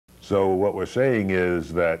So what we're saying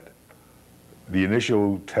is that the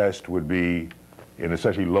initial test would be in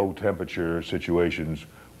essentially low temperature situations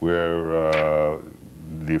where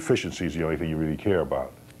the efficiency is the only thing you really care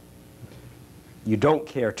about. You don't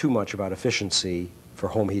care too much about efficiency for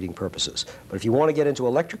home heating purposes. But if you want to get into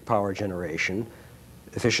electric power generation,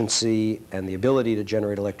 efficiency and the ability to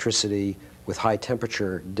generate electricity with high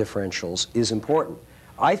temperature differentials is important.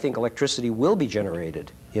 I think electricity will be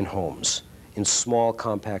generated in homes, in small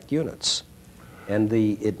compact units. And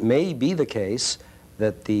it may be the case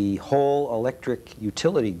that the whole electric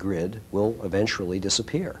utility grid will eventually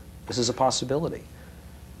disappear. This is a possibility.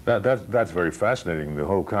 That's very fascinating, the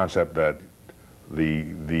whole concept that the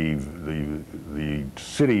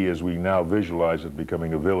city as we now visualize it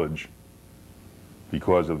becoming a village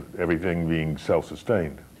because of everything being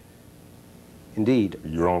self-sustained. Indeed.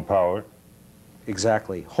 Your own power.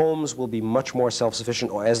 Exactly. Homes will be much more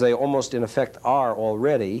self-sufficient, as they almost in effect are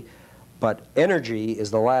already, but energy is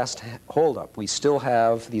the last holdup. We still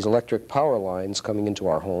have these electric power lines coming into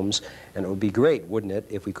our homes, and it would be great, wouldn't it,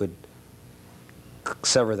 if we could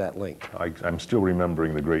sever that link. I'm still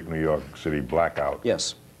remembering the great New York City blackout.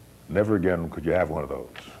 Yes. Never again could you have one of those.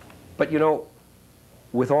 But you know,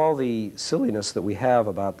 with all the silliness that we have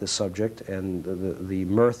about this subject and the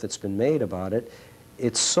mirth that's been made about it,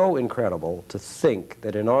 it's so incredible to think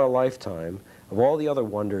that in our lifetime, of all the other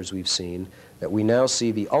wonders we've seen, that we now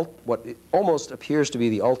see what almost appears to be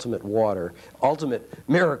the ultimate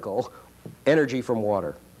miracle, energy from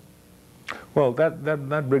water. Well,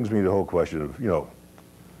 that brings me to the whole question of, you know,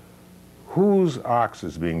 whose ox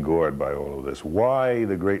is being gored by all of this? Why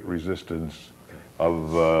the great resistance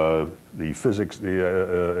of the physics,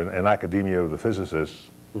 and academia of the physicists?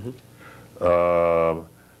 Mm-hmm.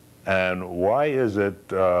 And why is it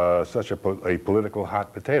such a political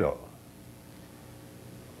hot potato?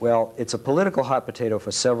 Well, it's a political hot potato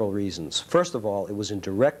for several reasons. First of all, it was in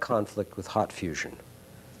direct conflict with hot fusion.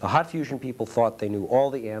 The hot fusion people thought they knew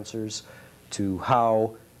all the answers to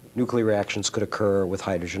how nuclear reactions could occur with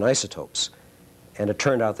hydrogen isotopes. And it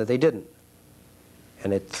turned out that they didn't.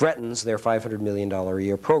 And it threatens their $500 million a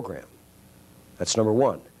year program. That's number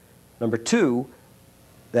one. Number two,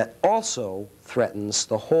 that also threatens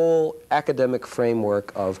the whole academic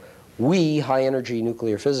framework of we, high-energy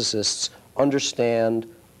nuclear physicists, understand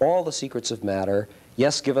all the secrets of matter.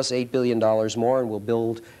 Yes, give us $8 billion more and we'll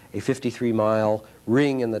build a 53-mile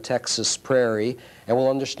ring in the Texas prairie, and we'll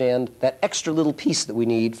understand that extra little piece that we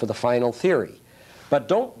need for the final theory. But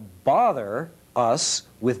don't bother us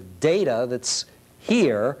with data that's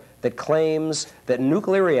here that claims that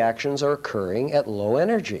nuclear reactions are occurring at low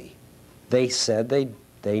energy. They said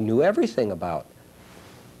they knew everything about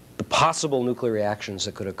the possible nuclear reactions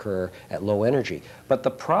that could occur at low energy. But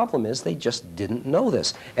the problem is they just didn't know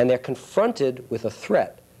this. And they're confronted with a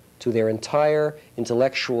threat to their entire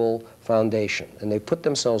intellectual foundation. And they put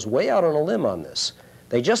themselves way out on a limb on this.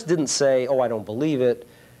 They just didn't say, oh, I don't believe it.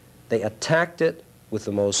 They attacked it with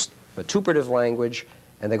the most vituperative language,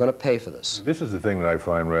 and they're going to pay for this. This is the thing that I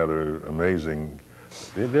find rather amazing.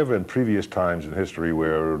 There have been previous times in history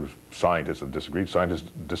where scientists have disagreed. Scientists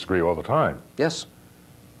disagree all the time. Yes.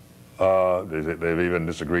 They've even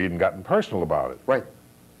disagreed and gotten personal about it. Right.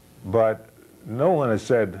 But no one has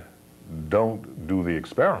said, don't do the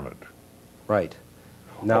experiment. Right.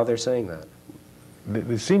 Now they're saying that.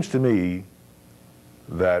 It seems to me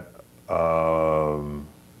that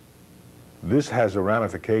this has a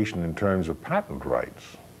ramification in terms of patent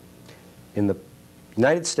rights. In the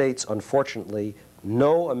United States, unfortunately,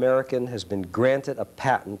 no American has been granted a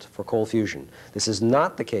patent for coal fusion. This is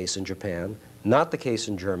not the case in Japan, not the case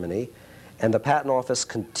in Germany, and the Patent Office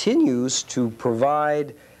continues to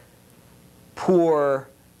provide poor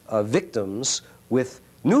victims with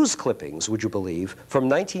news clippings, would you believe, from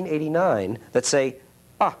 1989 that say,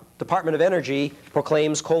 Department of Energy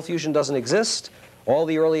proclaims coal fusion doesn't exist, all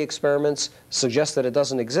the early experiments suggest that it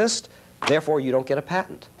doesn't exist, therefore you don't get a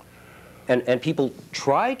patent. And people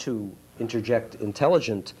try to interject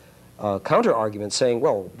intelligent counter-arguments saying,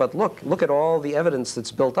 well, but look at all the evidence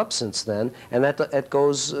that's built up since then, and that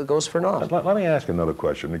goes for naught. Let me ask another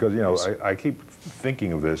question, because, you know, I keep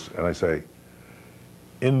thinking of this, and I say,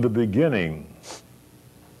 in the beginning,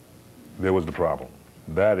 there was the problem.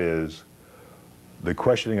 That is, the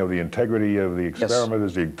questioning of the integrity of the experiment,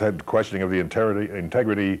 is the questioning of the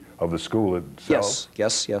integrity of the school itself.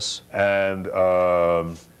 Yes. And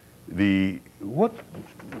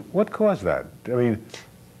what caused that? I mean,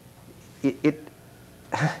 you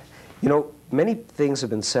know, many things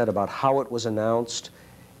have been said about how it was announced.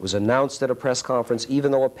 It was announced at a press conference,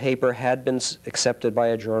 even though a paper had been accepted by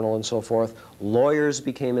a journal and so forth. Lawyers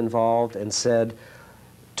became involved and said,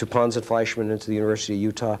 to Pons and Fleischmann and to the University of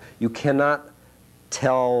Utah. You cannot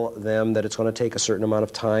tell them that it's going to take a certain amount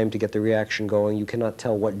of time to get the reaction going. You cannot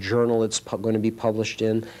tell what journal it's going to be published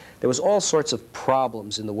in. There was all sorts of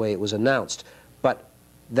problems in the way it was announced. But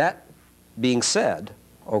that being said,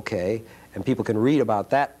 okay, and people can read about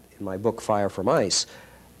that in my book, Fire from Ice,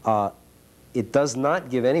 it does not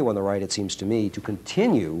give anyone the right, it seems to me, to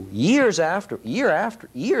continue years afterwards,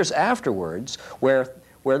 where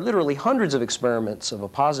literally hundreds of experiments of a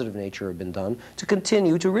positive nature have been done, to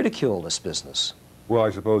continue to ridicule this business. Well,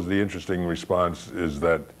 I suppose the interesting response is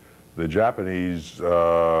that the Japanese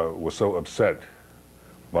were so upset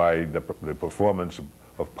by the performance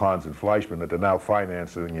of Pons and Fleischmann that they're now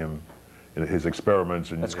financing him in his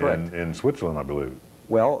experiments in Switzerland, I believe.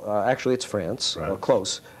 Well, actually it's France,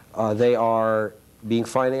 close. They are being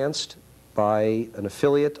financed by an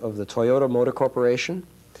affiliate of the Toyota Motor Corporation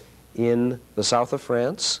in the south of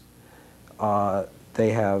France.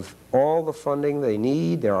 They have all the funding they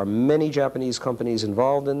need. There are many Japanese companies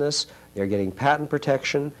involved in this. They're getting patent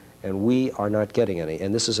protection, and we are not getting any.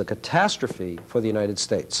 And this is a catastrophe for the United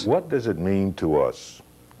States. What does it mean to us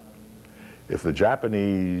if the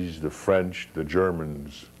Japanese, the French, the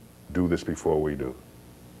Germans do this before we do?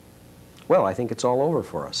 Well, I think it's all over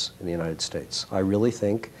for us in the United States. I really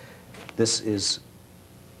think this is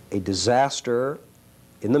a disaster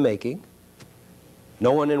in the making.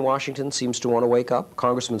 No one in Washington seems to want to wake up.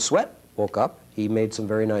 Congressman Sweat woke up. He made some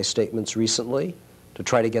very nice statements recently to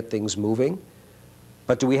try to get things moving.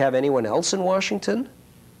 But do we have anyone else in Washington?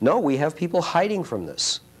 No, we have people hiding from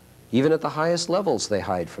this. Even at the highest levels, they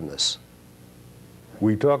hide from this.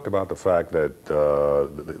 We talked about the fact that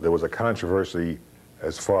there was a controversy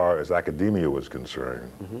as far as academia was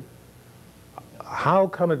concerned. Mm-hmm. How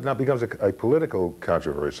come it now becomes a political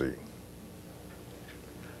controversy?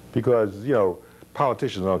 Because, you know,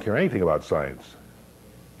 politicians don't care anything about science.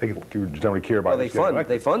 They generally care about... Well,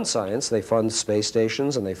 they fund science, they fund space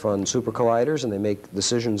stations, and they fund super colliders, and they make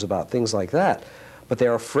decisions about things like that. But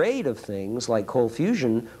they're afraid of things like cold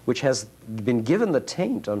fusion, which has been given the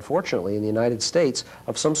taint, unfortunately, in the United States,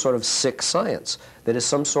 of some sort of sick science. That is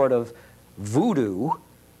some sort of voodoo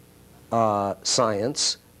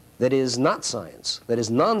science that is not science, that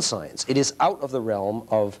is non-science. It is out of the realm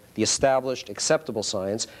of the established, acceptable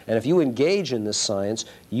science, and if you engage in this science,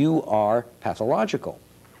 you are pathological.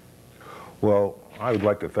 Well, I would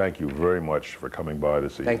like to thank you very much for coming by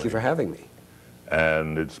this evening. Thank you for having me.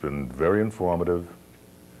 And it's been very informative,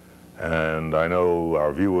 and I know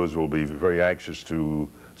our viewers will be very anxious to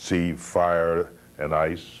see Fire and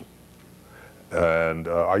Ice. And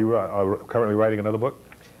are you currently writing another book?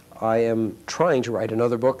 I am trying to write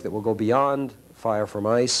another book that will go beyond Fire from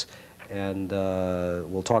Ice, and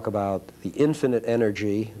we'll talk about the infinite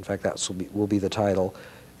energy. In fact, that will be the title,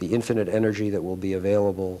 the infinite energy that will be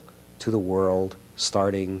available to the world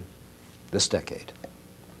starting this decade.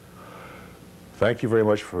 Thank you very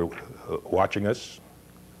much for watching us.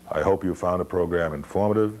 I hope you found the program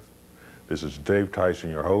informative. This is Dave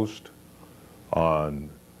Tyson, your host, on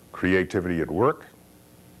Creativity at Work,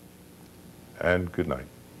 and good night.